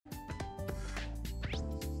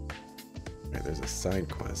Alright, there's a side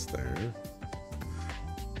quest there.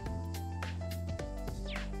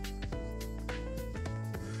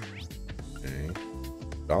 Okay.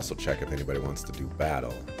 Also check if anybody wants to do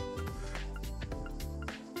battle.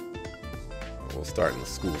 We'll start in the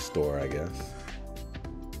school store, I guess.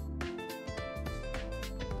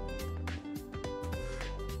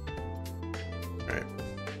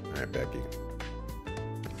 Alright, Becky.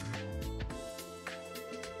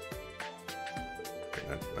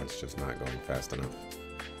 Okay, that's just not going fast enough.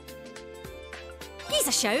 Here's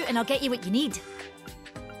a shout and I'll get you what you need.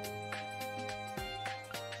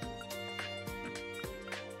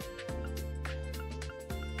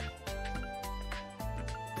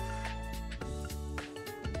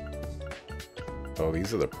 Oh,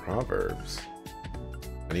 these are the proverbs.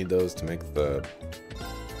 I need those to make the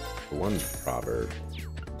one proverb.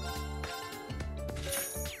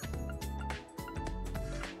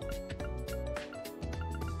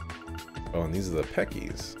 Oh, and these are the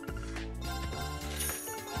peckies.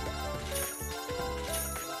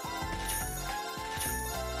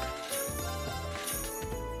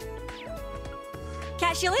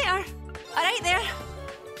 Catch you later. All right there.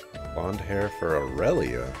 Blonde hair for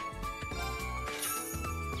Aurelia.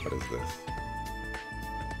 What is this?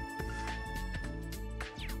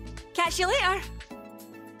 Catch you later.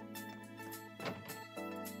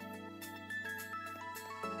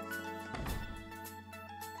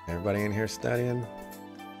 Everybody in here studying?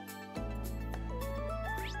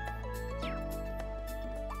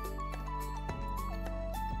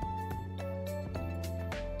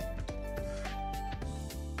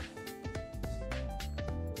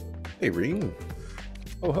 Hey, Reen.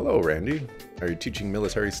 Oh, hello, Randy. Are you teaching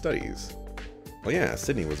military studies? Well, yeah,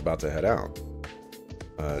 Sydney was about to head out.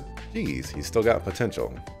 Geez, he's still got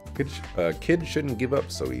potential. Kid shouldn't give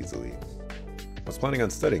up so easily. I was planning on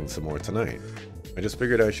studying some more tonight. I just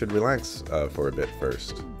figured I should relax for a bit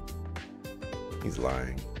first. He's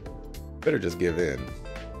lying. Better just give in.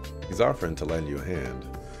 He's offering to lend you a hand.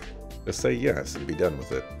 Just say yes and be done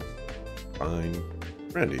with it. Fine.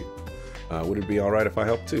 Randy, would it be alright if I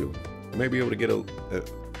help too? I may be able to get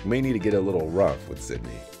may need to get a little rough with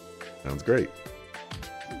Sydney. Sounds great.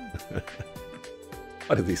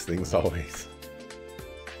 Why do these things always?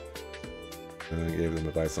 And I gave them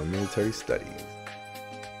advice on military studies.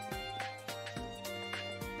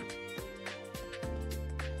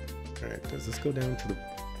 Alright, does this go down to the...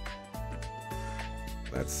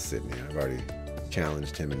 That's Sydney. I've already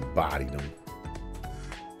challenged him and bodied him.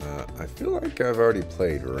 I feel like I've already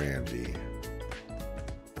played Randy.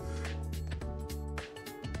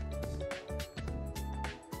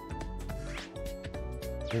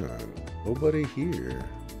 Nobody here.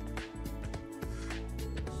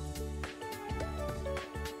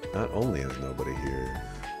 Not only is nobody here,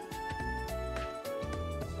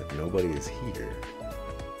 but nobody is here.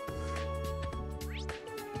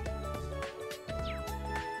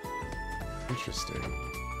 Interesting.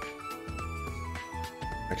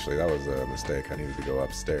 Actually, that was a mistake. I needed to go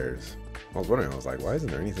upstairs. I was wondering, I was like, why isn't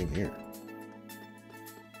there anything here?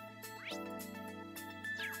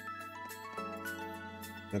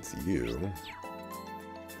 That's you. Here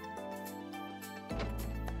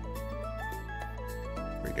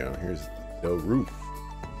we go. Here's the roof.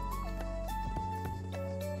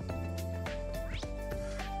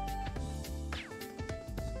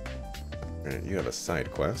 Alright, you have a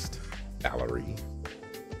side quest. Valerie.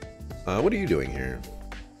 What are you doing here?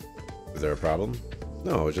 Is there a problem?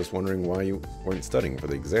 No, I was just wondering why you weren't studying for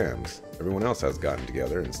the exams. Everyone else has gotten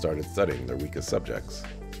together and started studying their weakest subjects.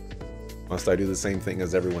 Must I do the same thing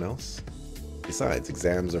as everyone else? Besides,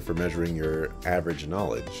 exams are for measuring your average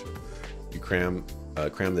knowledge. You cram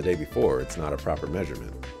the day before, it's not a proper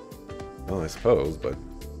measurement. Well, I suppose, but...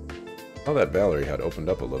 Well, that Valerie had opened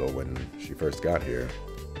up a little when she first got here.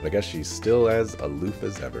 But I guess she's still as aloof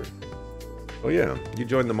as ever. Oh yeah, you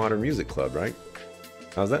joined the Modern Music Club, right?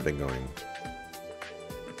 How's that been going?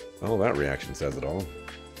 Well, that reaction says it all.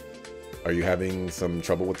 Are you having some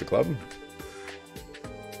trouble with the club?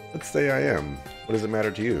 Let's say I am. What does it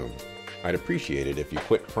matter to you? I'd appreciate it if you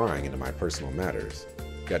quit prying into my personal matters.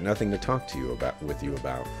 Got nothing to talk to you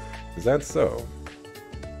about. Is that so?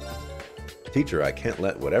 Teacher, I can't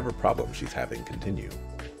let whatever problem she's having continue.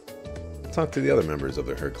 Talk to the other members of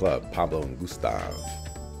her club, Pablo and Gustav.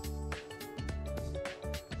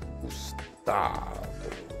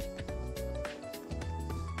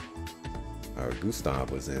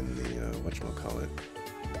 Gustav was in the, whatchamacallit.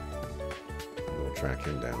 We'll track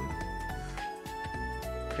him down.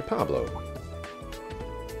 Hey, Pablo.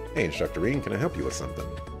 Hey, Instructor Reen, can I help you with something?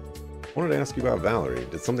 I wanted to ask you about Valerie.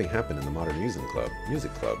 Did something happen in the Modern Music Club?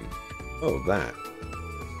 Oh, that.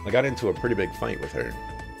 I got into a pretty big fight with her.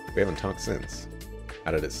 We haven't talked since.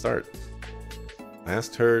 How did it start? I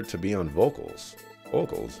asked her to be on vocals.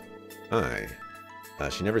 Vocals? Aye.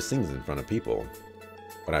 She never sings in front of people,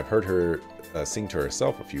 but I've heard her sing to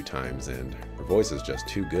herself a few times, and her voice is just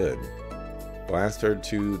too good. So I asked her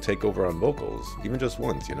to take over on vocals, even just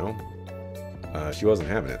once, you know? She wasn't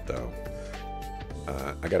having it, though.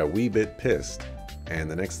 I got a wee bit pissed, and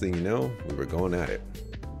the next thing you know, we were going at it.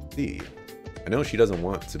 See, I know she doesn't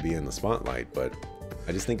want to be in the spotlight, but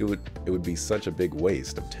I just think it would be such a big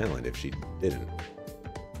waste of talent if she didn't.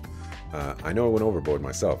 I know I went overboard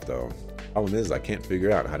myself, though. Problem is, I can't figure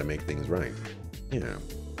out how to make things right. Yeah,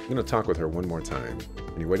 I'm gonna talk with her one more time.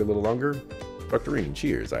 Can you wait a little longer? Dr. Rean,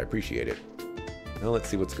 cheers, I appreciate it. Now let's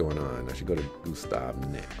see what's going on. I should go to Gustav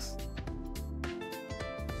next.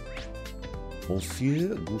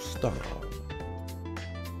 Monsieur Gustav.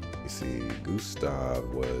 You see, Gustav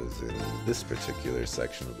was in this particular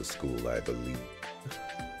section of the school, I believe.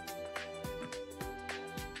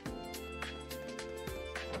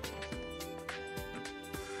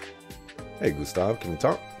 Hey Gustav, can we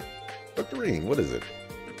talk? Dr. Rean, what is it?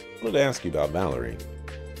 I wanted to ask you about Valerie.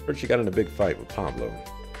 Heard she got in a big fight with Pablo.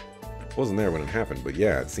 Wasn't there when it happened, but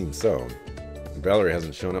yeah, it seems so. And Valerie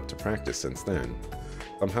hasn't shown up to practice since then.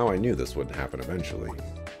 Somehow I knew this would happen eventually.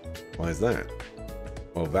 Why is that?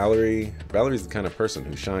 Well, Valerie's the kind of person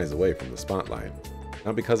who shies away from the spotlight.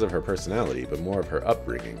 Not because of her personality, but more of her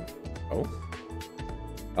upbringing. Oh?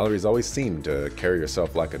 Valerie's always seemed to carry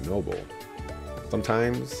herself like a noble.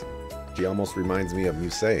 Sometimes she almost reminds me of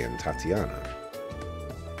Musée and Tatiana.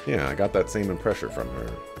 Yeah, I got that same impression from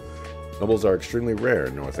her. Nobles are extremely rare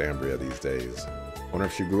in Northumbria these days. Wonder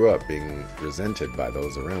if she grew up being resented by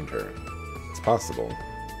those around her. It's possible.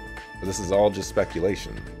 But this is all just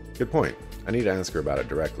speculation. Good point. I need to ask her about it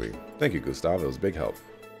directly. Thank you, Gustav. It was a big help.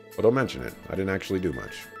 But don't mention it. I didn't actually do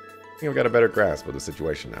much. I think I've got a better grasp of the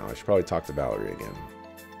situation now. I should probably talk to Valerie again.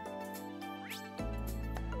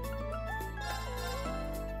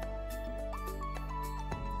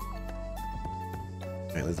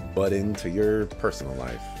 Alright, let's butt into your personal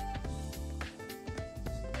life.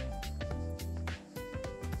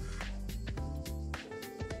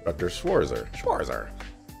 Dr. Schwarzer,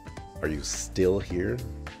 are you still here?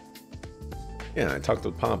 Yeah, I talked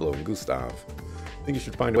with Pablo and Gustav. I think you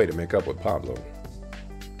should find a way to make up with Pablo.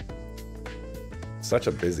 Such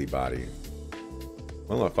a busybody.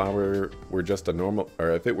 Well, if it were just a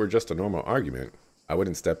normal argument, I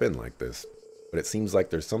wouldn't step in like this. But it seems like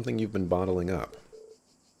there's something you've been bottling up.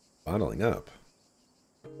 Bottling up?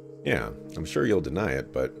 Yeah, I'm sure you'll deny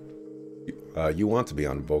it, but you want to be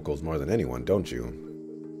on vocals more than anyone, don't you?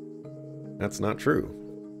 That's not true.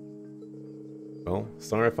 Well,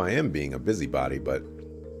 sorry if I am being a busybody, but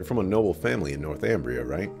you're from a noble family in Northumbria,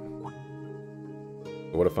 right?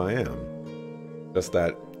 But what if I am? Just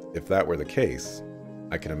that, if that were the case,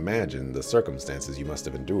 I can imagine the circumstances you must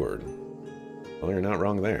have endured. Well, you're not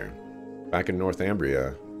wrong there. Back in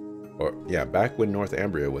Northumbria, back when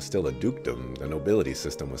Northumbria was still a dukedom, the nobility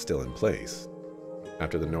system was still in place.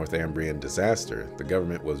 After the Northumbrian disaster, the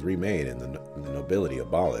government was remade and the nobility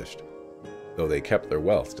abolished, though they kept their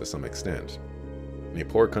wealth to some extent. In a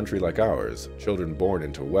poor country like ours, children born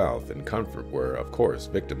into wealth and comfort were, of course,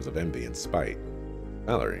 victims of envy and spite.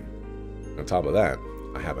 Valerie, on top of that,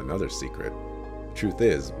 I have another secret. The truth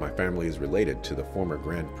is, my family is related to the former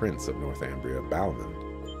Grand Prince of Northumbria, Balmond.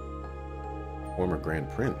 Former Grand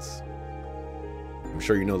Prince? I'm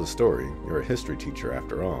sure you know the story. You're a history teacher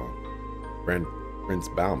after all. Grand Prince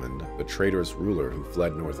Balmond, the traitorous ruler who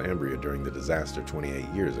fled Northumbria during the disaster 28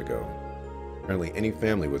 years ago. Apparently any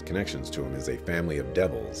family with connections to him is a family of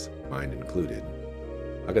devils, mine included.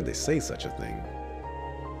 How could they say such a thing?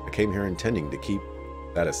 I came here intending to keep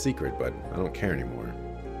that a secret, but I don't care anymore.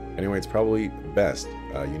 Anyway, it's probably best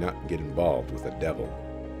you not get involved with a devil.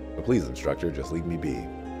 But please, instructor, just leave me be.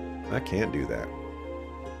 I can't do that.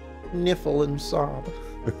 Sniffle and sob.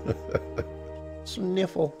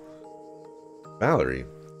 Sniffle. Valerie,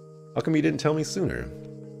 how come you didn't tell me sooner?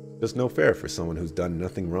 Just no fair for someone who's done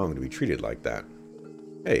nothing wrong to be treated like that.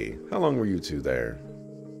 Hey, how long were you two there?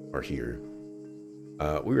 Or here?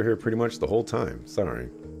 We were here pretty much the whole time, sorry.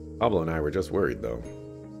 Pablo and I were just worried, though.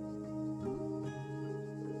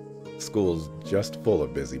 School's just full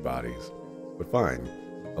of busybodies. But fine,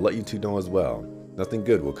 I'll let you two know as well. Nothing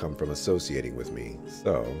good will come from associating with me,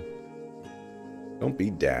 so don't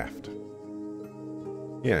be daft.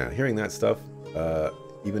 Yeah, hearing that stuff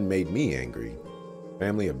even made me angry.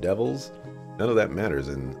 Family of devils? None of that matters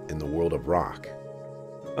in the world of rock.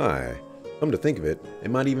 Aye, come to think of it, it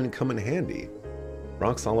might even come in handy.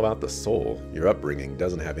 Rock's all about the soul. Your upbringing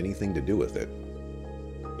doesn't have anything to do with it.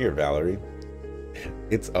 Here, Valerie.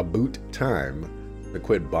 It's about time to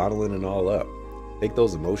quit bottling it all up. Take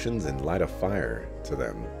those emotions and light a fire to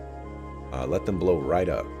them. Let them blow right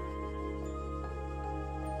up.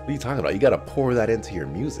 What are you talking about? You gotta pour that into your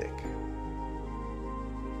music.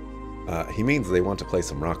 He means they want to play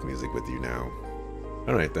some rock music with you now.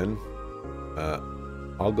 Alright then.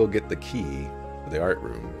 I'll go get the key to the art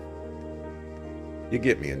room. You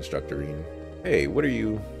get me, Instructorine. Hey, what are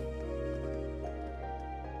you...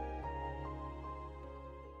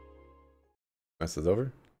 Quest is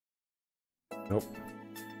over? Nope.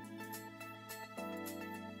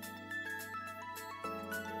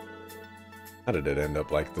 How did it end up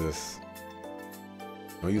like this?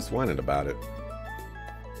 No use whining about it.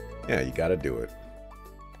 Yeah, you gotta do it.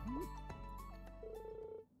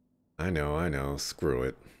 I know. Screw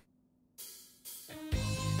it.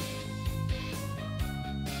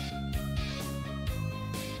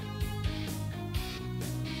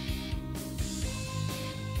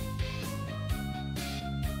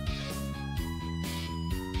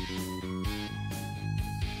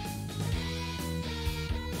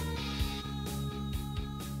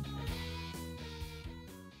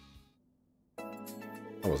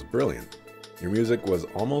 That was brilliant. Your music was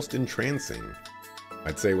almost entrancing.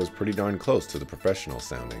 I'd say it was pretty darn close to the professional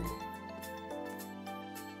sounding.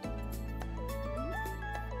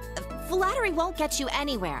 Flattery won't get you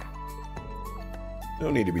anywhere.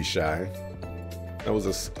 No need to be shy. That was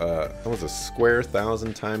a square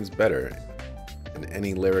 1,000 times better than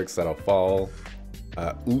any lyrics that'll fall.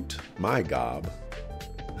 Oot my gob.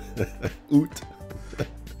 Oot.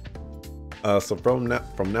 So from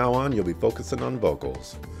now on, you'll be focusing on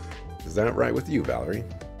vocals. Is that right with you, Valerie?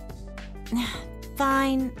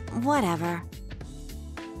 Fine, whatever.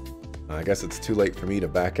 I guess it's too late for me to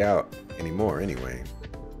back out anymore anyway.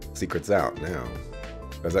 Secret's out now.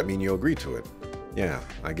 Does that mean you agree to it? Yeah,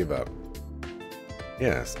 I give up.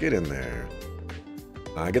 Yes, get in there.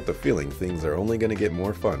 I get the feeling things are only gonna get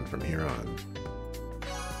more fun from here on.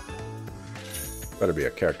 Better be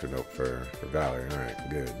a character note for Valerie. Alright,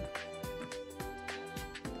 good.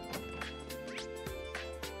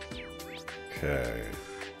 Okay.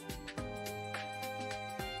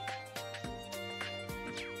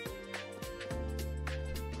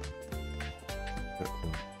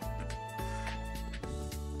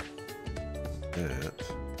 That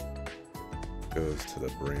goes to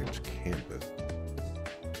the branch campus.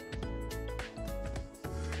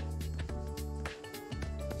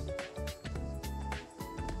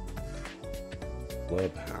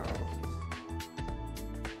 Clubhouse.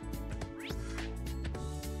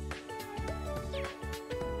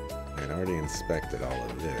 I already inspected all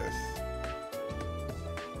of this.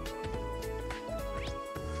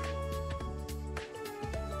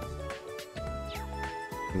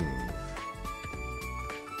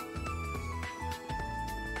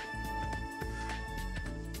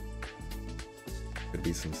 Could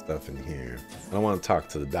be some stuff in here. I don't want to talk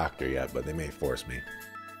to the doctor yet, but they may force me.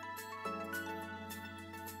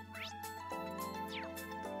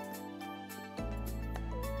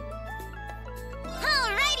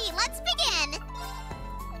 Alrighty, let's begin!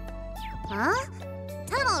 Huh?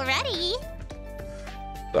 Time already?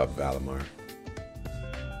 What's up, Valimar?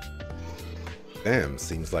 Damn,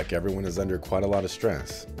 seems like everyone is under quite a lot of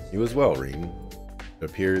stress. You as well, Rean. It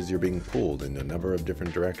appears you're being pulled in a number of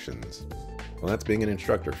different directions. Well, that's being an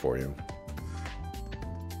instructor for you.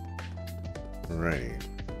 Right.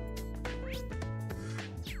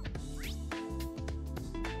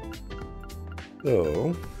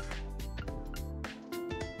 So...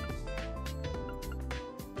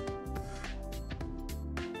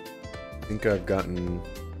 I think I've gotten...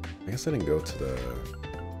 I guess I didn't go to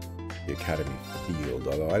the Academy Field,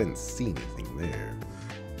 although I didn't see anything there.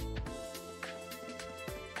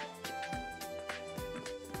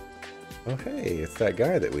 Oh hey, it's that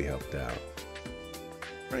guy that we helped out.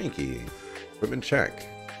 Frankie. Equipment check.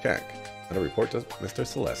 Check. And a report to Mr.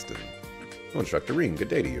 Celestin. Oh, Instructor Rean, good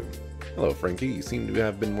day to you. Hello, Frankie. You seem to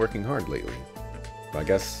have been working hard lately. Well, I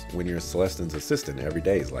guess when you're Celestin's assistant, every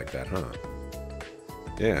day is like that, huh?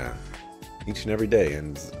 Yeah. Each and every day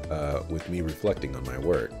ends with me reflecting on my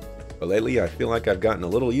work. But lately, I feel like I've gotten a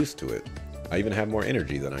little used to it. I even have more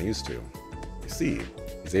energy than I used to. You see,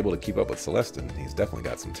 he's able to keep up with Celestin. He's definitely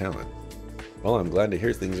got some talent. Well, I'm glad to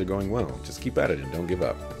hear things are going well. Just keep at it and don't give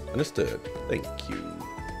up. Understood. Thank you.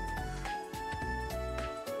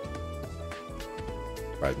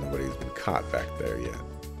 Surprised nobody's been caught back there yet.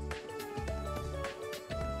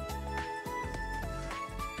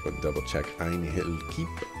 But double check Einhill Keep.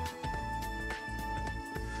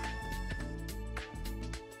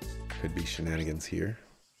 Could be shenanigans here.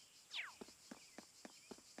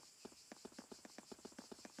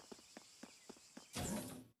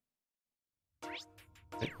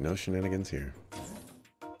 No shenanigans here.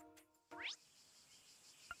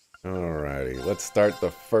 Alrighty, let's start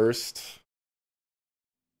the first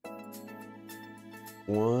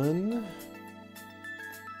one.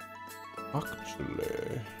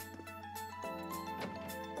 Actually,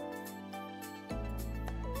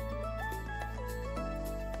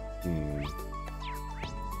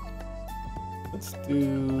 let's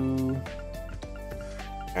do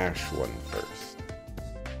Ash one first.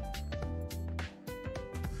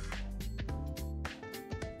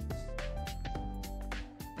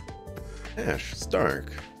 Ash,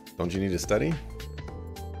 Stark, don't you need to study?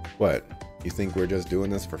 What, you think we're just doing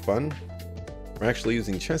this for fun? We're actually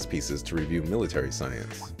using chess pieces to review military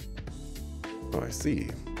science. Oh, I see.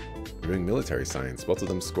 We're doing military science. Both of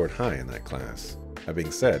them scored high in that class. That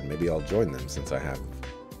being said, maybe I'll join them since I have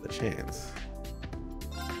the chance.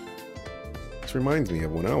 This reminds me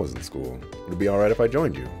of when I was in school. Would it be alright if I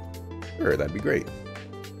joined you? Sure, that'd be great.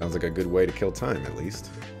 Sounds like a good way to kill time, at least.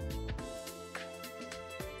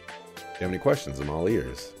 If you have any questions, I'm all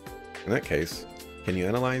ears. In that case, can you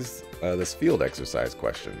analyze this field exercise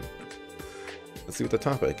question? Let's see what the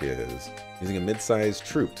topic is. Using a mid-sized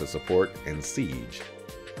troop to support and siege,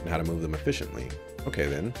 and how to move them efficiently. Okay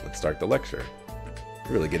then, let's start the lecture.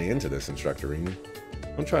 You're really getting into this, Instructor Rean.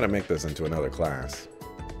 Don't try to make this into another class.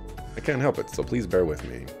 I can't help it, so please bear with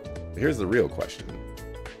me. But here's the real question.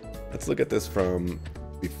 Let's look at this from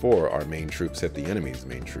before our main troops hit the enemy's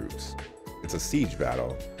main troops. It's a siege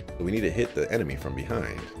battle, so we need to hit the enemy from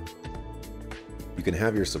behind. You can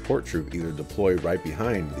have your support troop either deploy right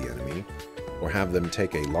behind the enemy, or have them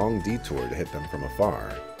take a long detour to hit them from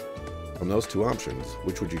afar. From those two options,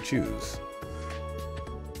 which would you choose?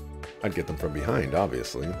 I'd get them from behind,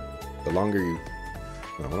 obviously. The longer you...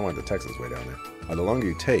 No, I don't want the text is way down there. The longer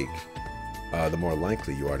you take, the more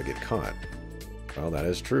likely you are to get caught. Well, that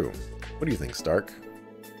is true. What do you think, Stark?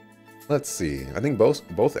 Let's see. I think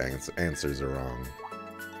both answers are wrong.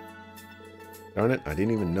 Darn it, I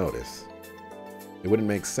didn't even notice. It wouldn't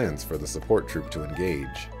make sense for the support troop to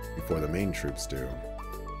engage before the main troops do.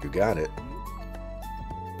 You got it.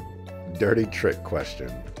 Dirty trick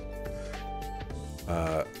question.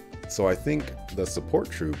 So I think the support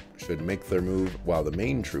troop should make their move while the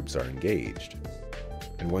main troops are engaged.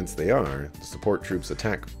 And once they are, the support troops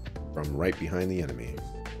attack from right behind the enemy.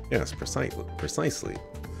 Yes, precisely.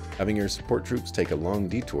 Having your support troops take a long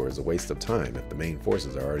detour is a waste of time if the main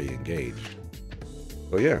forces are already engaged.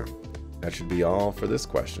 So yeah, that should be all for this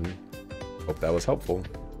question. Hope that was helpful.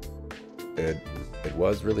 It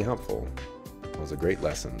was really helpful. It was a great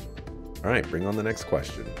lesson. Alright, bring on the next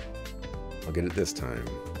question. I'll get it this time.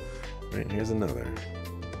 Alright, here's another.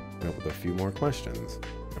 Come up with a few more questions.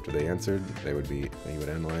 After they answered, they would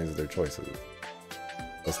analyze their choices.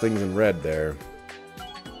 Those things in red there,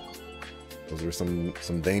 those are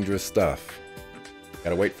some dangerous stuff.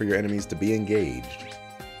 Gotta wait for your enemies to be engaged,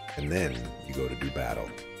 and then you go to do battle.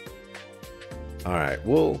 Alright,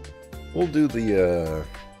 we'll do the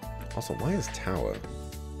also, why is Tawa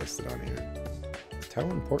listed on here? Is Tawa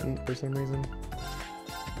important for some reason?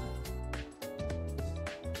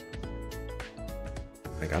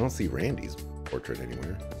 Like, I don't see Randy's portrait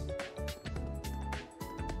anywhere.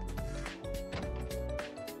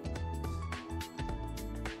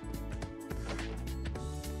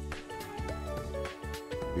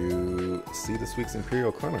 You see this week's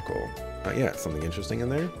Imperial Chronicle? Yeah, something interesting in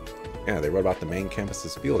there? Yeah, they wrote about the main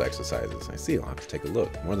campus's field exercises. I see, I'll have to take a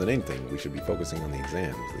look. More than anything, we should be focusing on the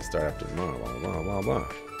exams. They start after tomorrow, blah, blah, blah, blah.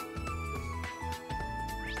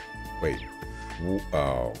 Wait.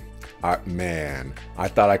 Oh. Man, I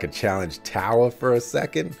thought I could challenge Tawa for a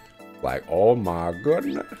second. Like, oh my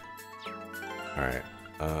goodness. Alright.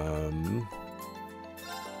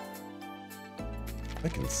 I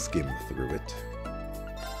can skim through it.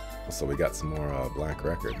 Also, we got some more black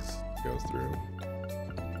records to go through.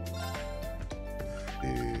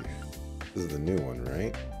 This is the new one,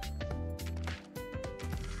 right?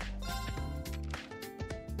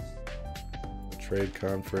 The trade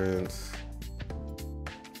conference.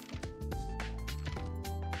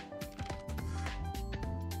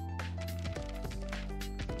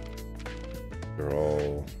 They're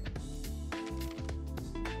all...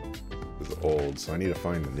 This is old, so I need to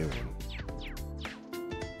find the new one.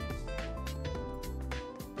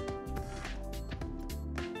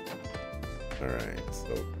 Alright,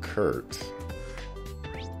 so Kurt.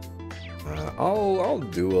 I'll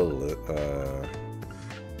do a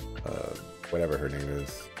whatever her name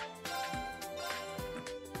is.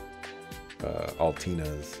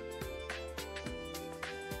 Altina's.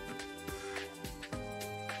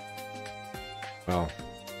 Well,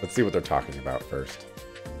 let's see what they're talking about first.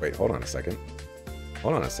 Wait, hold on a second.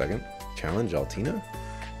 Hold on a second. Challenge Altina?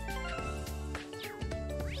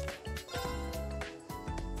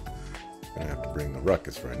 Gonna have to bring the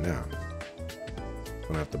ruckus right now.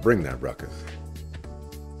 Gonna have to bring that ruckus.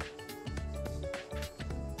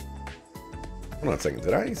 Hold on a second.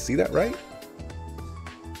 Did I see that right?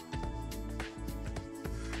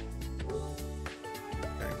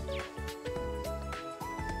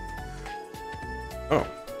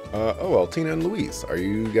 Oh, Altina and Luis, are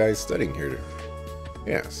you guys studying here?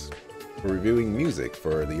 Yes. We're reviewing music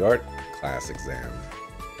for the art class exam.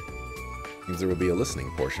 Means there will be a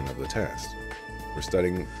listening portion of the test. We're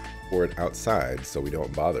studying for it outside so we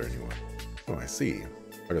don't bother anyone. Oh, I see.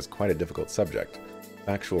 Art is quite a difficult subject.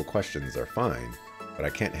 Factual questions are fine, but I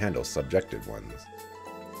can't handle subjective ones.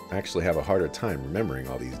 I actually have a harder time remembering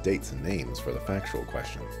all these dates and names for the factual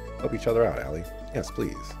questions. Help each other out, Allie. Yes,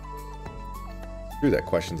 please. True that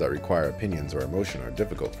questions that require opinions or emotion are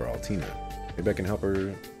difficult for Altina. Maybe I can help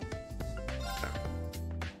her.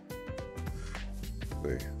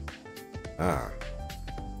 Ah.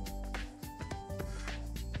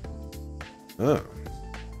 Oh.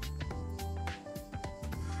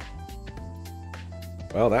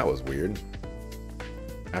 Well, that was weird.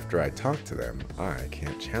 After I talk to them, I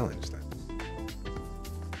can't challenge them.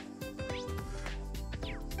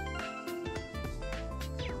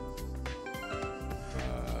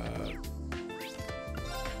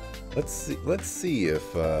 Let's see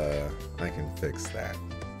if I can fix that.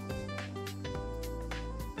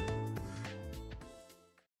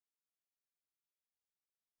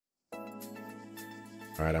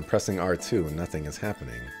 Alright, I'm pressing R2 and nothing is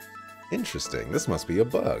happening. Interesting. This must be a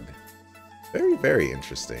bug. Very, very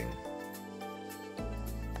interesting.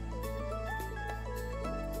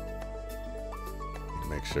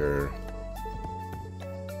 Make sure.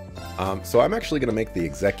 So I'm actually going to make the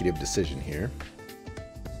executive decision here.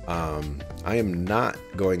 I am not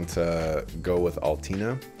going to go with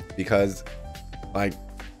Altina because, like,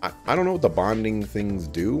 I don't know what the bonding things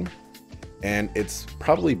do, and it's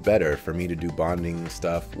probably better for me to do bonding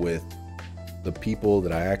stuff with the people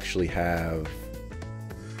that I actually have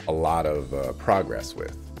a lot of progress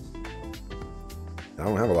with. I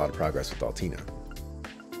don't have a lot of progress with Altina.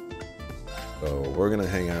 So we're going to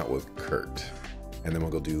hang out with Kurt, and then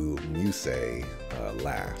we'll go do Musei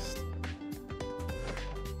last.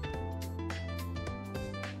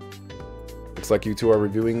 Looks like you two are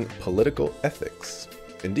reviewing political ethics.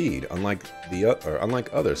 Indeed, unlike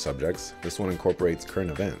other subjects, this one incorporates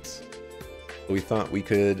current events. So we thought we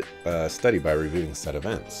could study by reviewing said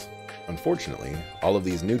events. Unfortunately, all of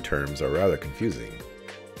these new terms are rather confusing.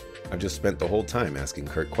 I've just spent the whole time asking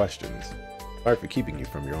Kurt questions. Sorry for keeping you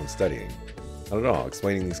from your own studying. Not at all.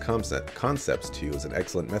 Explaining these concepts to you is an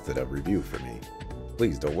excellent method of review for me.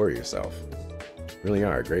 Please don't worry yourself. You really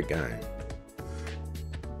are a great guy.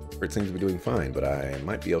 Kurt seems to be doing fine, but I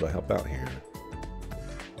might be able to help out here.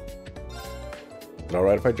 Is it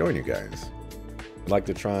alright if I join you guys? I'd like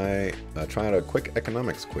to try out a quick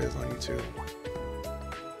economics quiz on you two.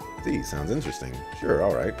 See, sounds interesting. Sure,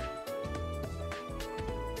 alright.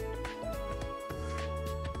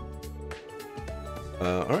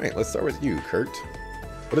 Alright, let's start with you, Kurt.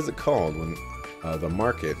 What is it called when the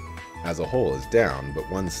market as a whole is down, but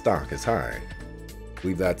one stock is high? I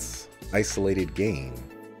believe that's isolated gain.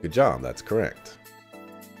 Good job, that's correct.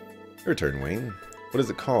 Your turn, Wayne. What is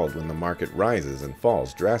it called when the market rises and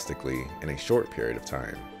falls drastically in a short period of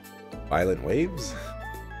time? Violent waves?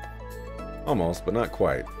 Almost, but not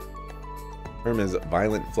quite. The term is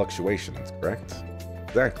violent fluctuations, correct?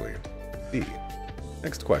 Exactly. D.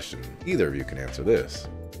 Next question. Either of you can answer this.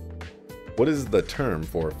 What is the term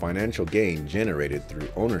for financial gain generated through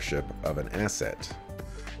ownership of an asset?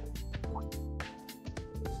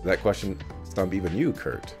 That question stump even you,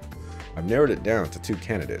 Kurt. I've narrowed it down to 2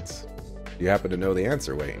 candidates. Do you happen to know the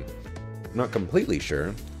answer, Wayne? I'm not completely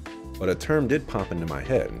sure, but a term did pop into my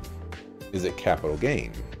head. Is it capital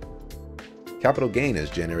gain? Capital gain is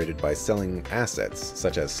generated by selling assets,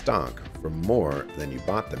 such as stock, for more than you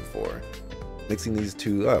bought them for. Mixing these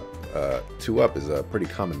two up is a pretty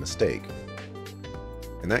common mistake.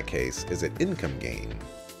 In that case, is it income gain,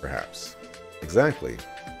 perhaps? Exactly.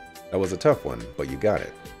 That was a tough one, but you got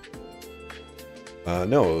it.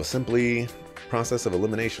 No, it was simply process of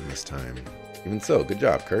elimination this time. Even so, good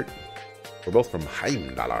job, Kurt. We're both from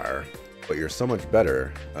Heimdallar, but you're so much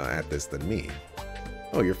better at this than me.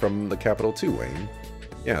 Oh, you're from the capital too, Wayne.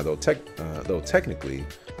 Yeah, though technically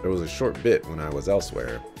there was a short bit when I was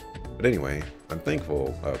elsewhere. But anyway, I'm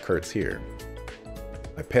thankful Kurt's here.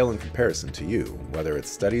 I pale in comparison to you, whether it's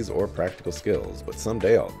studies or practical skills, but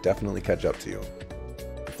someday I'll definitely catch up to you.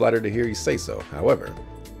 I'm flattered to hear you say so. However,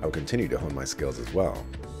 I will continue to hone my skills as well.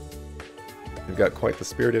 We've got quite the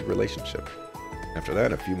spirited relationship. After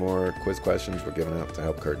that, a few more quiz questions were given out to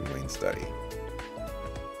help Kurt and Wayne study.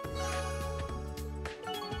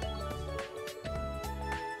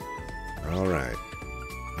 Alright.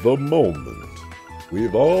 The moment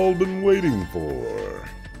we've all been waiting for.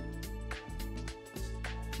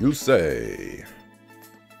 Yusei.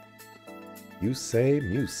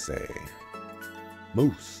 Musei.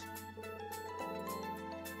 Moose.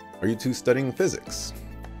 Are you two studying physics?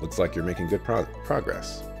 Looks like you're making good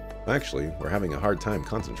progress. Actually, we're having a hard time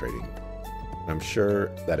concentrating. I'm sure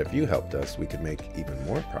that if you helped us, we could make even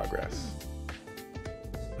more progress.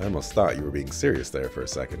 I almost thought you were being serious there for a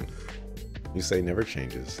second. Yusei never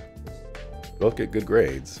changes. Both get good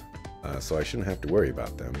grades, so I shouldn't have to worry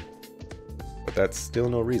about them. But that's still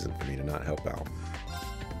no reason for me to not help out.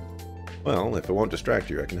 Well, if it won't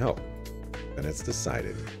distract you, I can help. Then it's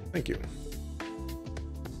decided. Thank you.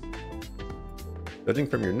 Judging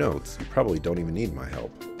from your notes, you probably don't even need my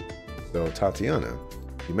help. Though, Tatiana,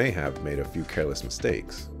 you may have made a few careless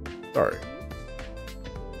mistakes. Sorry.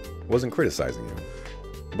 I wasn't criticizing you.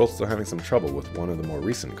 We're both still having some trouble with one of the more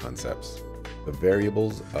recent concepts. The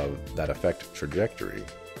variables that affect trajectory.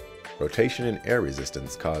 Rotation and air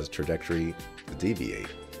resistance cause trajectory to deviate.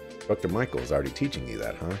 Dr. Michael is already teaching you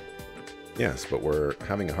that, huh? Yes, but we're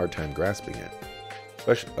having a hard time grasping it.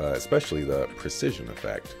 Especially the precision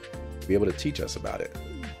effect. Be able to teach us about it.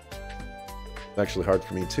 It's actually hard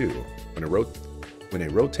for me too. When a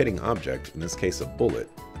rotating object, in this case a bullet,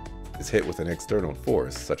 is hit with an external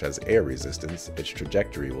force, such as air resistance, its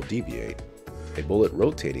trajectory will deviate. A bullet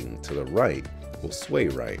rotating to the right will sway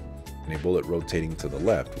right, and a bullet rotating to the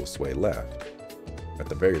left will sway left. At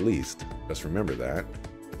the very least, just remember that.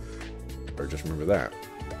 Or just remember that.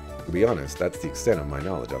 To be honest, that's the extent of my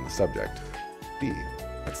knowledge on the subject. B.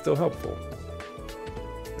 That's still helpful.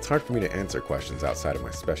 It's hard for me to answer questions outside of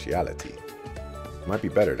my speciality. It might be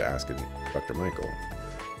better to ask Dr. Michael.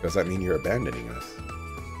 Does that mean you're abandoning us?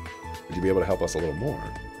 Would you be able to help us a little more?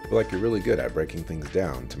 I feel like you're really good at breaking things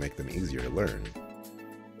down to make them easier to learn.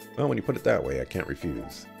 Well, when you put it that way, I can't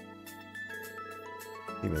refuse.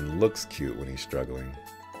 He even looks cute when he's struggling.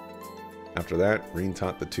 After that, Rean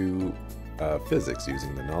taught the two physics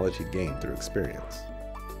using the knowledge he'd gained through experience.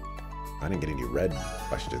 I didn't get any red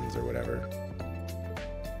questions or whatever.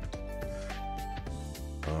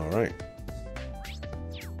 Alright.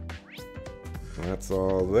 Well, that's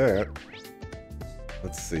all that.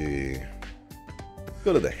 Let's see.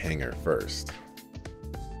 Go to the hangar first.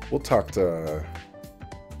 We'll talk to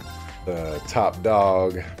the top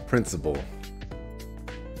dog principal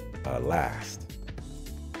last.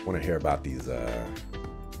 I want to hear about these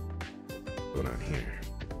going on here.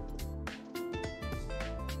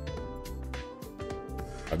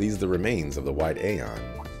 Are these the remains of the White Aeon?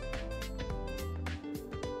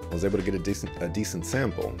 I was able to get a decent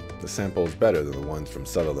sample. The sample is better than the ones from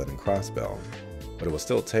Sutherland and Crossbell, but it will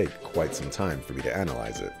still take quite some time for me to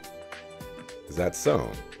analyze it. Is that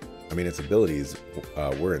so? I mean, its abilities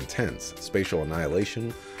were intense. Spatial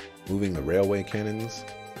annihilation, moving the railway cannons.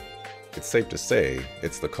 It's safe to say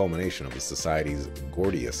it's the culmination of the Society's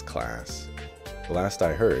Gordius class. The last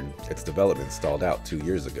I heard, its development stalled out 2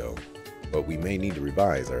 years ago, but we may need to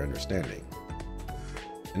revise our understanding.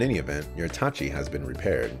 In any event, your Itachi has been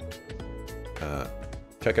repaired.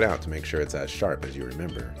 Check it out to make sure it's as sharp as you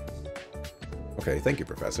remember. Okay, thank you,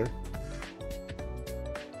 Professor.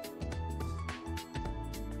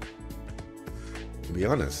 To be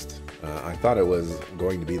honest, I thought it was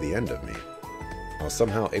going to be the end of me. I was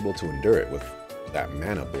somehow able to endure it with that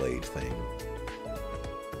mana blade thing.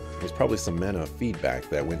 It was probably some mana feedback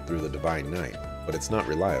that went through the Divine Knight, but it's not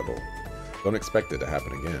reliable. Don't expect it to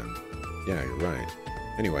happen again. Yeah, you're right.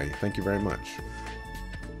 Anyway, thank you very much.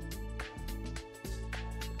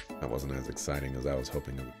 That wasn't as exciting as I was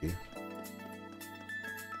hoping it would be.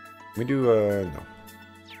 We do, no.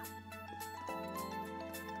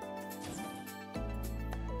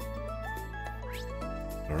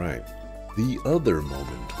 Alright. The other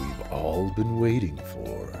moment we've all been waiting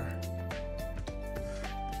for.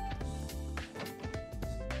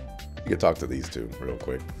 You can talk to these two real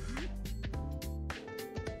quick.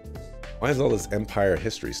 Why is all this Empire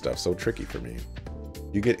history stuff so tricky for me?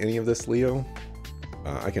 You get any of this, Leo?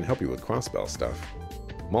 I can help you with Crossbell stuff.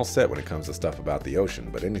 I'm all set when it comes to stuff about the ocean,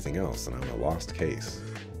 but anything else and I'm a lost case.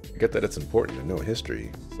 I get that it's important to know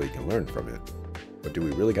history so you can learn from it, but do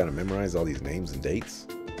we really gotta memorize all these names and dates?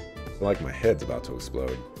 I feel like my head's about to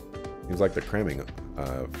explode. Seems like they're cramming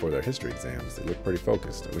for their history exams. They look pretty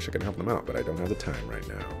focused. I wish I could help them out, but I don't have the time right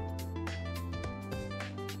now.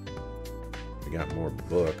 We got more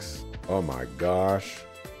books. Oh my gosh.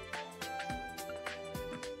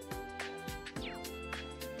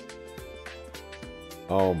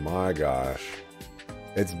 Oh my gosh.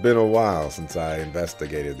 It's been a while since I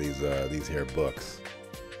investigated these here books.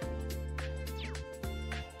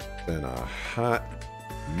 Been a hot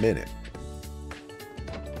minute.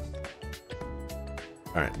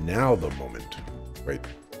 Alright, now the moment. Wait.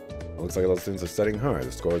 It looks like all the students are studying hard.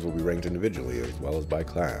 The scores will be ranked individually as well as by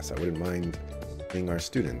class. I wouldn't mind seeing our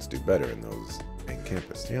students do better in those main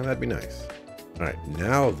campus. Yeah, that'd be nice. Alright,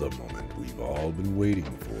 now the moment we've all been waiting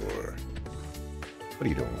for. What are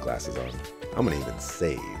you doing with glasses on? I'm gonna even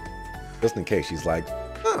save. Just in case she's like,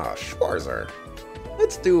 ah, Schwarzer.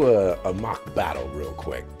 Let's do a mock battle real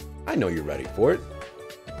quick. I know you're ready for it.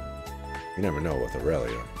 You never know with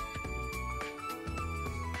Aurelia.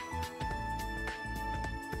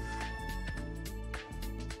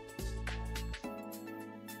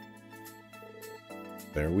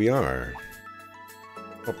 There we are.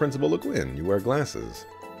 Oh, Principal Le Guin, you wear glasses.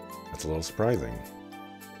 That's a little surprising.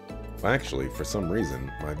 Well, actually, for some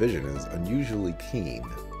reason, my vision is unusually keen.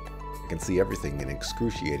 I can see everything in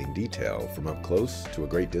excruciating detail from up close to a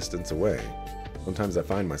great distance away. Sometimes I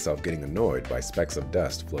find myself getting annoyed by specks of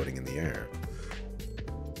dust floating in the air.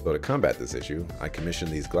 So to combat this issue, I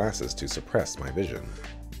commissioned these glasses to suppress my vision.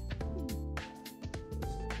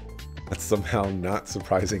 That's somehow not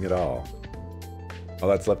surprising at all. All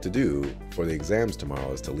that's left to do for the exams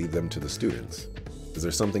tomorrow is to leave them to the students. Is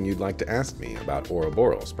there something you'd like to ask me about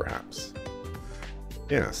Ouroboros, perhaps?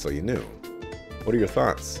 Yeah, so you knew. What are your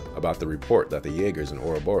thoughts about the report that the Jaegers in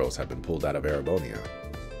Ouroboros have been pulled out of Erebonia?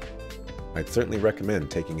 I'd certainly recommend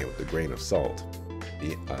taking it with a grain of salt.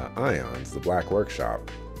 The Ions, the Black Workshop,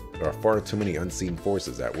 there are far too many unseen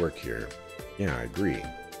forces at work here. Yeah, I agree.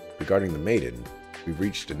 Regarding the Maiden, we've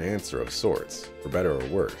reached an answer of sorts, for better or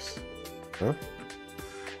worse. Huh?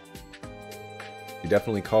 She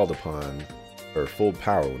definitely called upon her full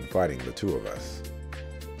power when fighting the two of us.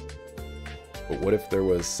 But what if there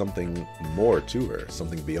was something more to her,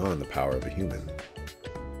 something beyond the power of a human?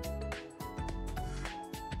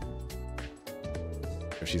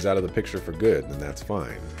 If she's out of the picture for good, then that's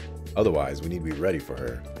fine. Otherwise, we need to be ready for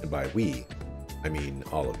her, and by we, I mean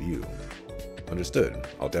all of you. Understood.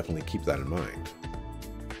 I'll definitely keep that in mind.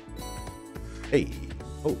 Hey!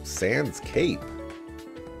 Oh, Sans Cape!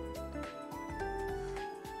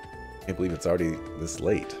 Can't believe it's already this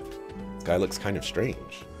late. This guy looks kind of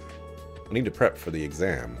strange. I need to prep for the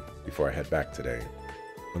exam before I head back today.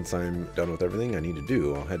 Once I'm done with everything I need to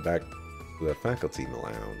do, I'll head back to the faculty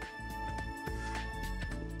Milan.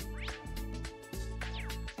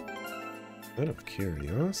 Out of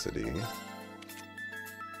curiosity...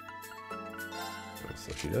 Oh,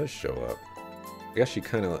 so she does show up. I guess she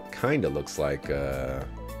kind of looks like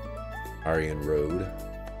Aryan Road,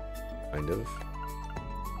 kind of.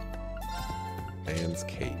 Sans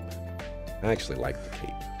Cape. I actually like the cape.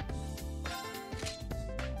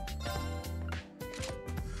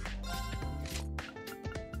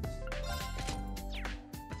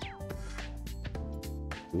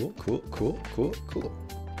 Cool, cool, cool, cool, cool.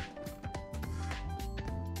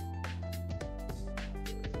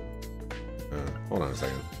 Hold on a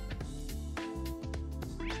second.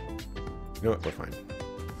 You know what? We're fine.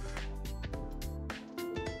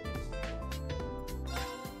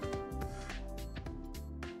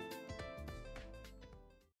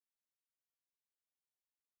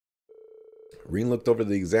 Rean looked over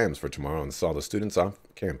the exams for tomorrow and saw the students off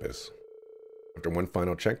campus. After one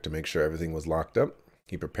final check to make sure everything was locked up,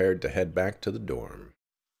 he prepared to head back to the dorm.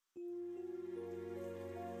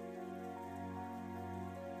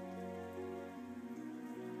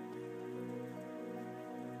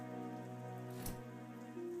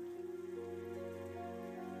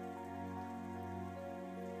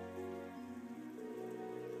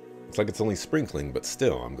 Looks like it's only sprinkling, but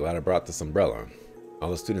still, I'm glad I brought this umbrella. All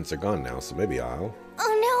the students are gone now, so maybe I'll...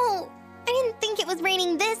 Oh no! I didn't think it was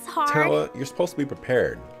raining this hard. Tawa, you're supposed to be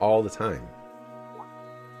prepared all the time.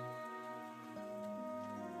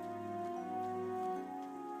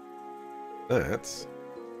 That's...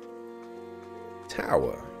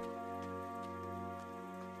 Tawa.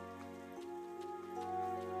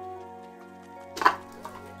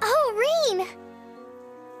 Oh, Rean!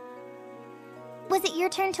 Was it your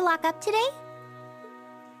turn to lock up today?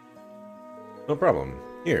 No problem.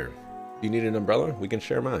 Here. Do you need an umbrella? We can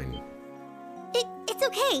share mine. It's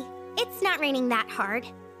okay. It's not raining that hard.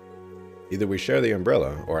 Either we share the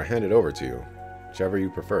umbrella, or I hand it over to you. Whichever you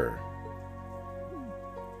prefer.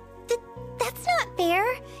 That's not fair.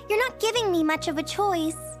 You're not giving me much of a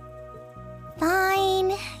choice.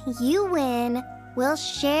 Fine. You win. We'll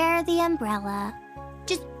share the umbrella.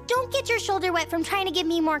 Just don't get your shoulder wet from trying to give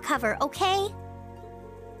me more cover, okay?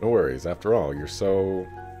 No worries. After all, you're so...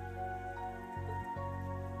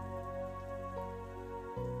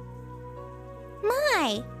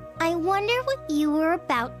 Hey, I wonder what you were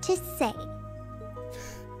about to say.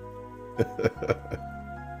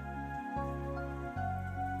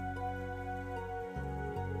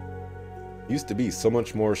 Used to be so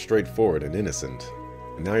much more straightforward and innocent,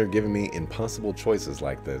 and now you're giving me impossible choices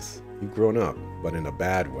like this. You've grown up, but in a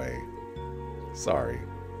bad way. Sorry,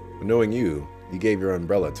 but knowing you, you gave your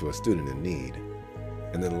umbrella to a student in need,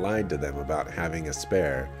 and then lied to them about having a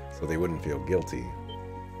spare so they wouldn't feel guilty.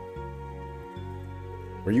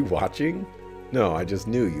 Were you watching? No, I just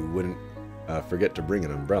knew you wouldn't forget to bring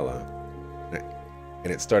an umbrella.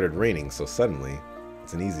 And it started raining, so suddenly,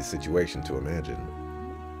 it's an easy situation to imagine.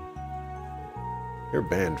 You're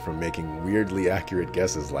banned from making weirdly accurate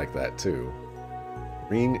guesses like that too.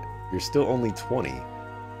 Rean, you're still only 20.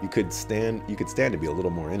 You could stand to be a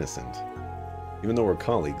little more innocent. Even though we're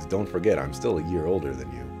colleagues, don't forget I'm still a year older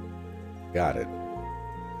than you. Got it.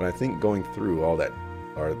 But I think going through all that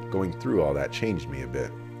changed me a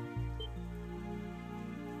bit.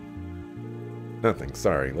 Nothing,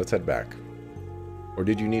 sorry, let's head back. Or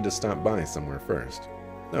did you need to stop by somewhere first?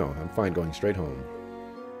 No, I'm fine going straight home.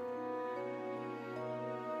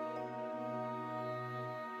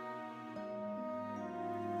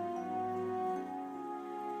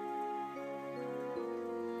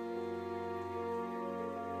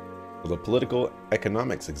 The political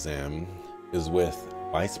economics exam is with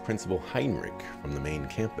Vice Principal Heinrich from the main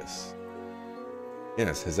campus.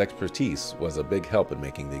 Yes, his expertise was a big help in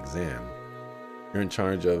making the exam. You're in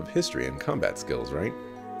charge of history and combat skills, right?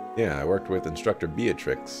 Yeah, I worked with Instructor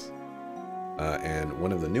Beatrix and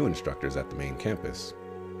one of the new instructors at the main campus.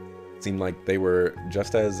 It seemed like they were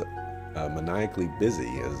just as maniacally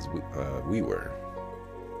busy as we were.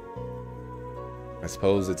 I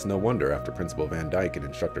suppose it's no wonder after Principal Van Dyke and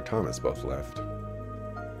Instructor Thomas both left.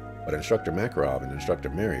 But Instructor Makarov and Instructor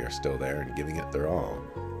Mary are still there and giving it their all.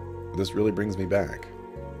 But this really brings me back.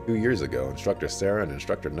 2 years ago, Instructor Sarah and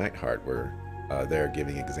Instructor Nightheart were there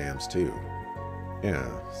giving exams too. Yeah,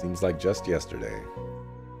 seems like just yesterday.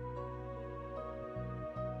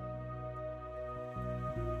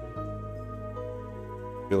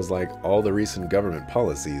 Feels like all the recent government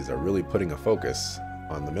policies are really putting a focus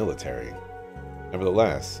on the military.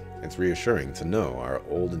 Nevertheless, it's reassuring to know our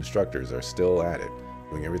old instructors are still at it,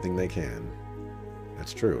 doing everything they can.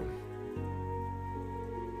 That's true.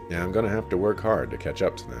 Yeah, I'm gonna have to work hard to catch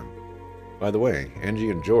up to them. By the way, Angie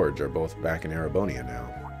and George are both back in Erebonia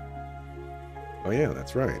now. Oh yeah,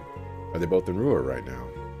 that's right. Are they both in Ruhr right now?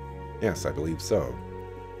 Yes, I believe so.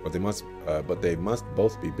 But they must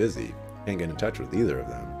both be busy. Can't get in touch with either of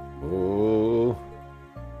them. Oh.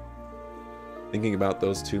 Thinking about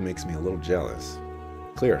those two makes me a little jealous.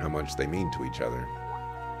 Clear how much they mean to each other.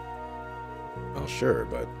 Well, sure,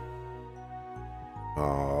 but...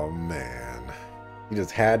 Oh, man. You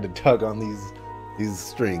just had to tug on these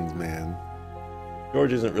strings, man.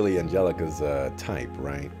 George isn't really Angelica's type,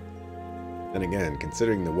 right? Then again,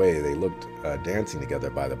 considering the way they looked dancing together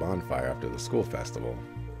by the bonfire after the school festival.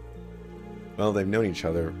 Well, they've known each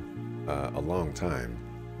other a long time.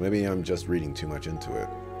 Maybe I'm just reading too much into it.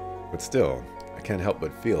 But still, I can't help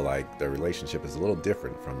but feel like their relationship is a little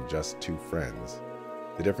different from just two friends.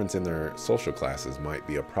 The difference in their social classes might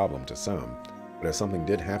be a problem to some, but if something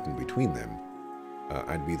did happen between them,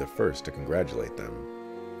 I'd be the first to congratulate them.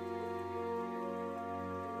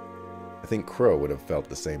 I think Crow would have felt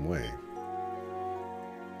the same way.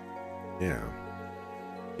 Yeah.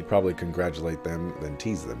 He'd probably congratulate them, then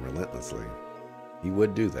tease them relentlessly. He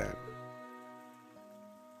would do that.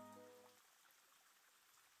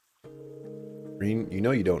 Rean, you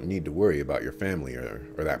know you don't need to worry about your family or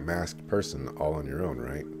that masked person all on your own,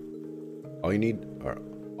 right?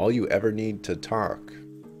 All you ever need to talk,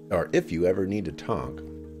 or if you ever need to talk,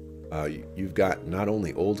 you've got not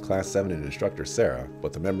only old Class 7 and Instructor Sarah,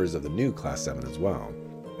 but the members of the new Class 7 as well.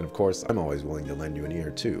 And of course, I'm always willing to lend you an ear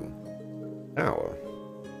too. Ow.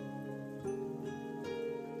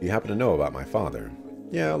 You happen to know about my father?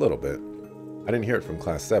 Yeah, a little bit. I didn't hear it from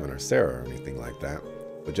Class 7 or Sarah or anything like that.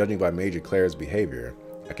 But judging by Major Claire's behavior,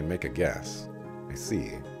 I can make a guess. I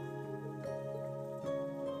see.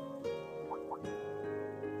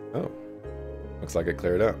 Oh. Looks like it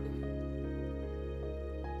cleared up.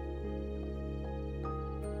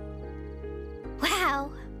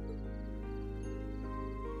 Wow.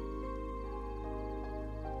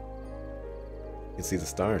 You can see the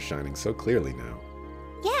stars shining so clearly now.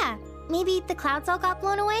 Yeah, maybe the clouds all got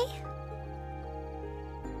blown away?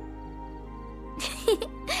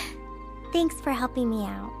 Thanks for helping me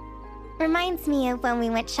out. Reminds me of when we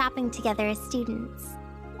went shopping together as students.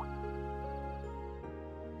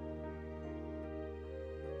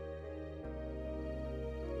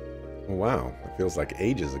 Wow, it feels like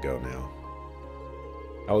ages ago now.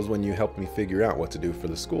 That was when you helped me figure out what to do for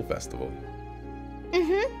the school festival.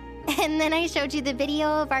 Mm-hmm. And then I showed you the video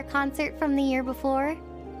of our concert from the year before.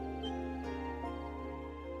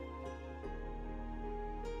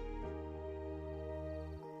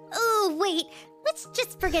 Oh, wait. Let's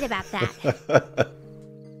just forget about that.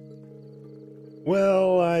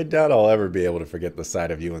 Well, I doubt I'll ever be able to forget the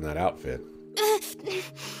sight of you in that outfit.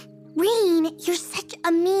 Rean, you're such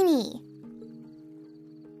a meanie.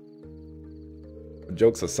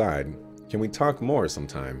 Jokes aside, can we talk more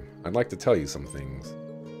sometime? I'd like to tell you some things.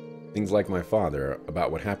 Things like my father,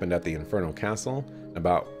 about what happened at the Infernal Castle,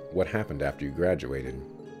 about what happened after you graduated.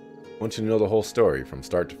 I want you to know the whole story from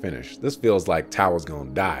start to finish. This feels like Tao's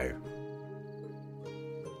gonna die.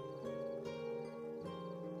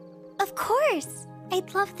 Of course.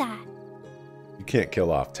 I'd love that. You can't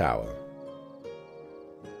kill off Tawa.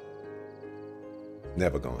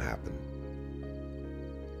 Never gonna happen.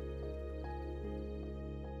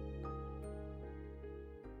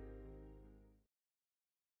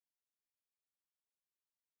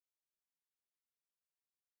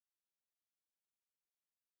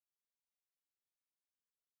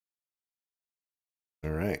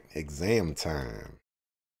 All right, exam time.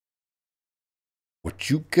 What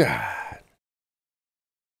you got?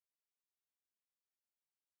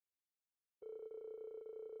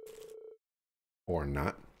 Or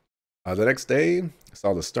not. The next day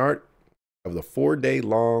saw the start of the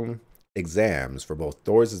 4-day-long exams for both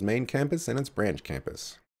Thors' main campus and its branch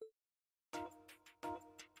campus.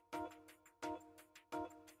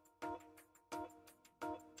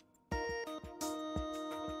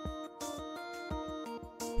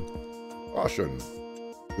 Caution,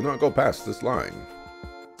 do not go past this line.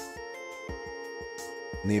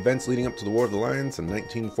 In the events leading up to the War of the Lions in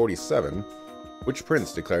 1947, which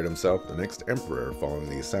prince declared himself the next emperor following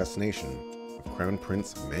the assassination of Crown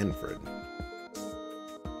Prince Manfred?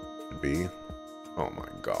 Could be. Oh my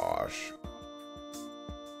gosh.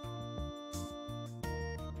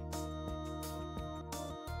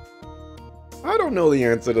 I don't know the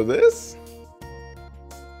answer to this.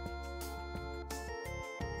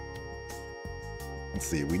 Let's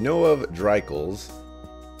see, we know of Dreikel's.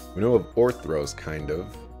 We know of Orthros, kind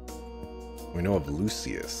of. We know of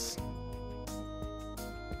Lucius.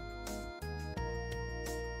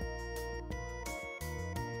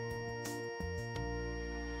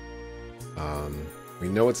 We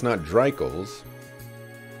know it's not Dreikel's.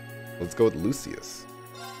 Let's go with Lucius.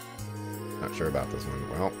 Not sure about this one.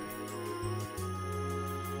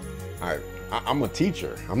 Well, I'm a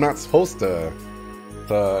teacher. I'm not supposed to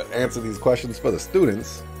answer these questions for the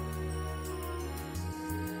students.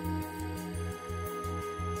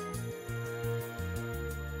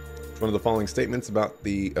 One of the following statements about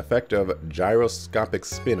the effect of gyroscopic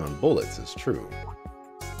spin on bullets is true.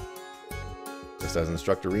 Just as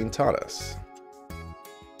Instructor Rean taught us.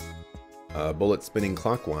 Bullet spinning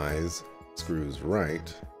clockwise screws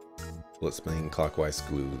right. Bullet spinning clockwise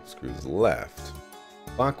screws left.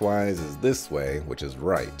 Clockwise is this way, which is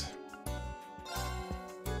right.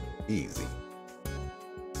 Easy.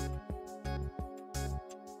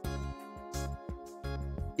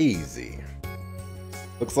 Easy.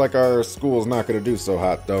 Looks like our school's not going to do so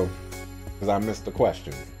hot, though, because I missed the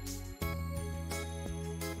question.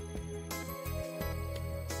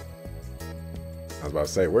 I was about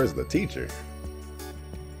to say, where's the teacher?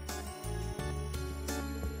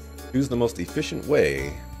 Choose the most efficient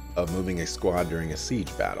way of moving a squad during a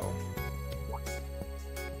siege battle.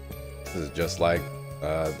 This is just like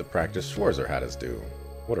the practice Schwarzer had us do.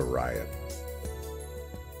 What a riot.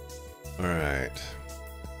 Alright.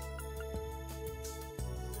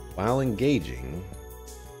 While engaging,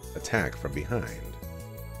 attack from behind.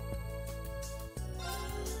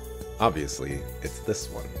 Obviously, it's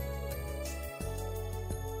this one.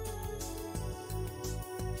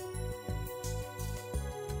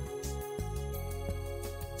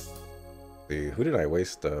 See, who did I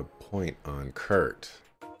waste a point on? Kurt.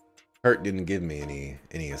 Kurt didn't give me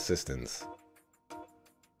any assistance.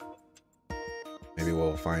 Maybe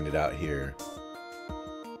we'll find it out here.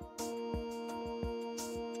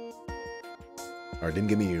 Or didn't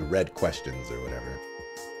give me any red questions or whatever.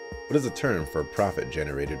 What is the term for profit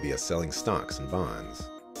generated via selling stocks and bonds?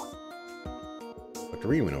 Dr.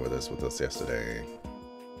 Reed went over this with us yesterday.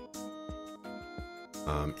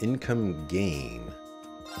 Income gain.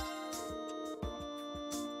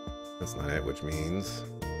 That's not it, which means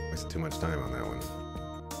I wasted too much time on that one.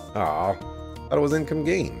 Aw, thought it was income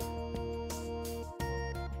gain.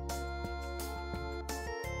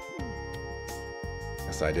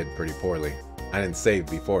 Guess I did pretty poorly. I didn't save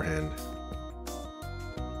beforehand.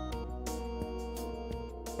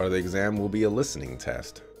 or the exam will be a listening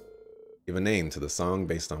test. Give a name to the song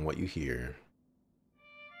based on what you hear.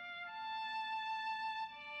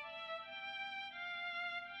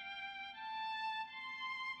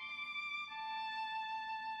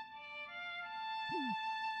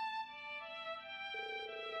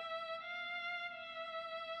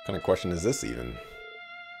 What kind of question is this even?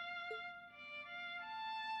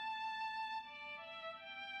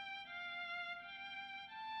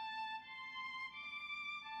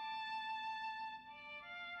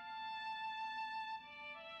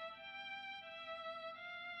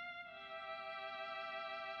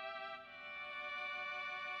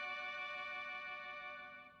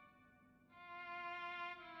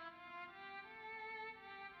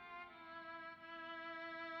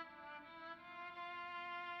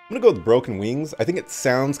 I'm gonna go with Broken Wings. I think it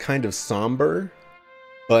sounds kind of somber,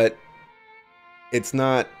 but it's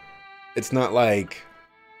not like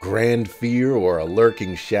Grand Fear or A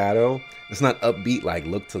Lurking Shadow. It's not upbeat like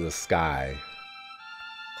Look to the Sky.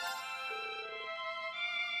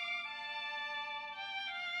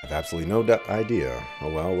 I have absolutely no idea.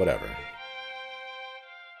 Oh well, whatever.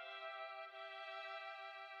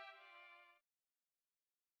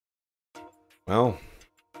 Well,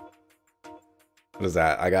 what is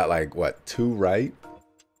that? I got like, what, 2 right?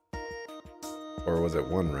 Or was it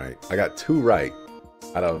 1 right? I got 2 right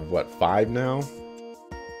out of, what, 5 now?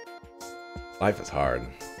 Life is hard.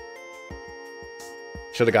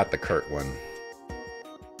 Should have got the Kurt one.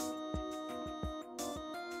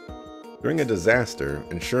 During a disaster,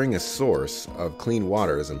 ensuring a source of clean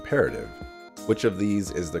water is imperative. Which of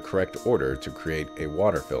these is the correct order to create a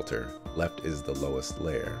water filter? Left is the lowest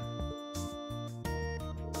layer.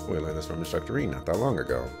 We learned this from Instructor Rean not that long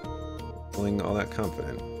ago. Feeling all that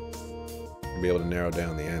confident. To be able to narrow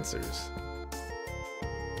down the answers.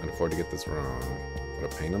 Can't afford to get this wrong.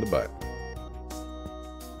 What a pain in the butt.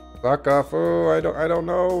 Fuck off. Oh, I don't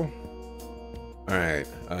know. Alright.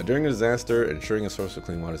 During a disaster, ensuring a source of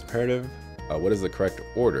clean water is imperative. What is the correct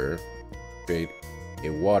order to create a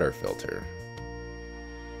water filter?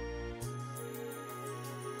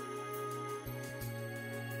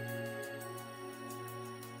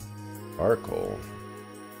 Charcoal.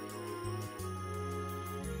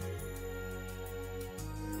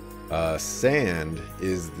 Sand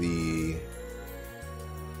is the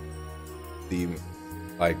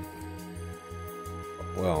like,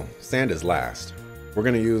 well, sand is last. We're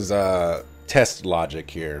gonna use test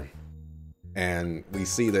logic here, and we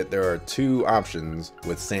see that there are 2 options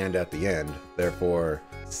with sand at the end. Therefore,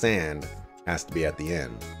 sand has to be at the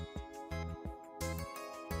end.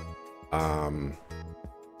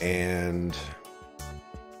 And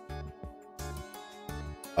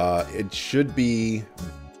it should be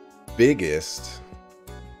biggest.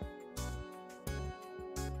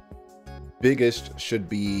 Biggest should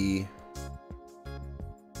be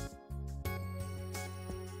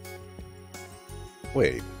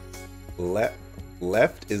wait.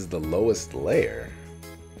 Left is the lowest layer.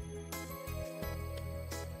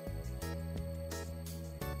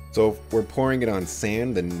 So if we're pouring it on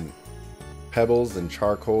sand, then pebbles, then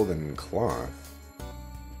charcoal, then cloth.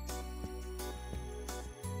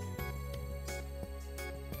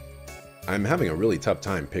 I'm having a really tough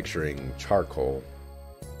time picturing charcoal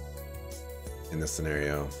in this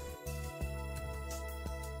scenario.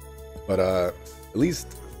 But at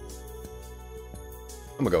least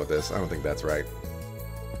I'm gonna go with this. I don't think that's right.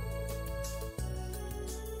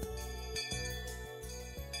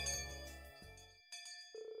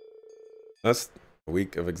 Thus, the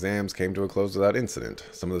week of exams came to a close without incident.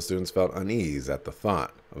 Some of the students felt unease at the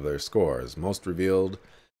thought of their scores. Most revealed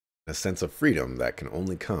a sense of freedom that can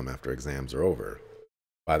only come after exams are over.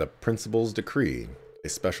 By the principal's decree, a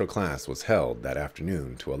special class was held that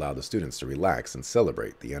afternoon to allow the students to relax and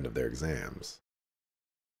celebrate the end of their exams.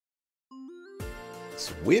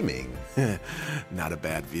 Swimming? Not a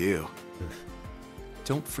bad view.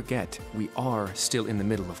 Don't forget, we are still in the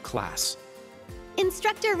middle of class.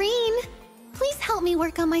 Instructor Rean, please help me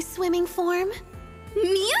work on my swimming form.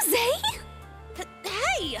 Muse?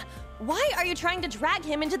 Hey! Why are you trying to drag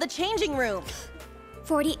him into the changing room?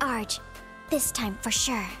 40 Arch. This time for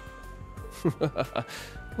sure.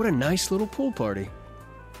 What a nice little pool party.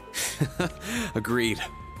 Agreed.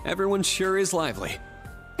 Everyone sure is lively.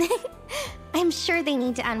 I'm sure they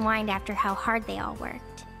need to unwind after how hard they all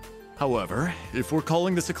worked. However, if we're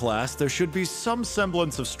calling this a class, there should be some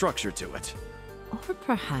semblance of structure to it. Or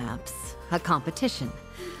perhaps a competition.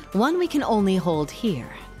 One we can only hold here.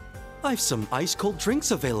 I've some ice-cold drinks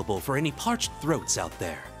available for any parched throats out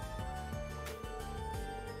there.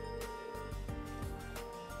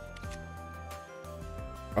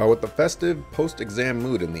 With the festive post-exam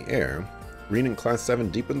mood in the air, Rean and Class 7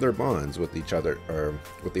 deepened their bonds with each other,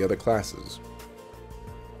 with the other classes.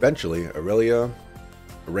 Eventually, Aurelia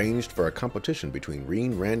arranged for a competition between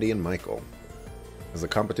Rean, Randy, and Michael. As the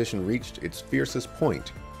competition reached its fiercest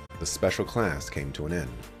point, the special class came to an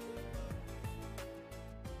end.